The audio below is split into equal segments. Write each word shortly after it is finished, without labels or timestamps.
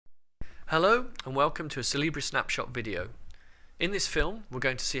Hello and welcome to a Solibri Snapshot video. In this film we're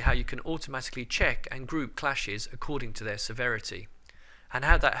going to see how you can automatically check and group clashes according to their severity, and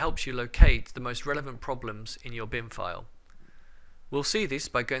how that helps you locate the most relevant problems in your bin file. We'll see this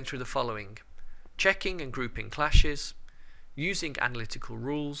by going through the following: checking and grouping clashes, using analytical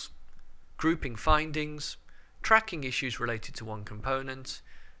rules, grouping findings, tracking issues related to one component,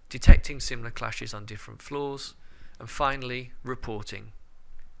 detecting similar clashes on different floors, and finally reporting.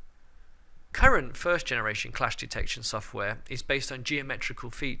 Current first-generation clash detection software is based on geometrical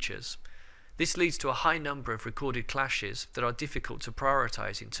features. This leads to a high number of recorded clashes that are difficult to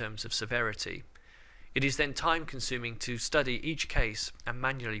prioritize in terms of severity. It is then time-consuming to study each case and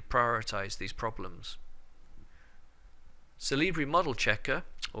manually prioritize these problems. Solibri Model Checker,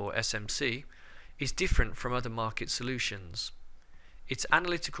 or SMC, is different from other market solutions. Its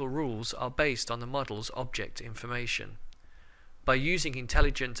analytical rules are based on the model's object information. By using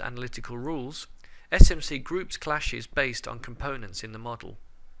intelligent analytical rules, SMC groups clashes based on components in the model.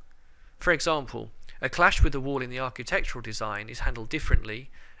 For example, a clash with a wall in the architectural design is handled differently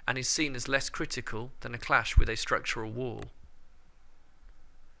and is seen as less critical than a clash with a structural wall.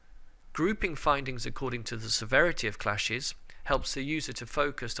 Grouping findings according to the severity of clashes helps the user to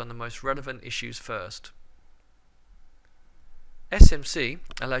focus on the most relevant issues first. SMC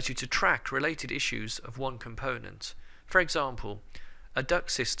allows you to track related issues of one component. For example, a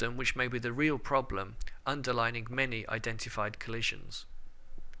duct system which may be the real problem underlining many identified collisions.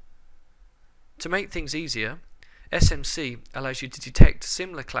 To make things easier, SMC allows you to detect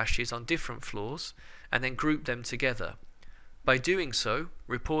similar clashes on different floors and then group them together. By doing so,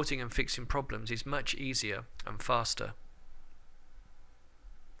 reporting and fixing problems is much easier and faster.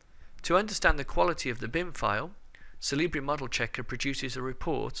 To understand the quality of the bin file, Solibri Model Checker produces a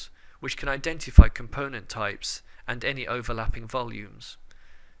report which can identify component types and any overlapping volumes.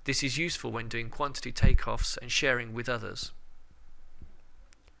 This is useful when doing quantity takeoffs and sharing with others.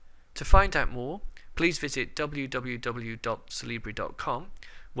 To find out more, please visit www.solibri.com,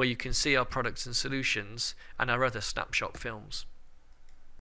 where you can see our products and solutions and our other snapshot films.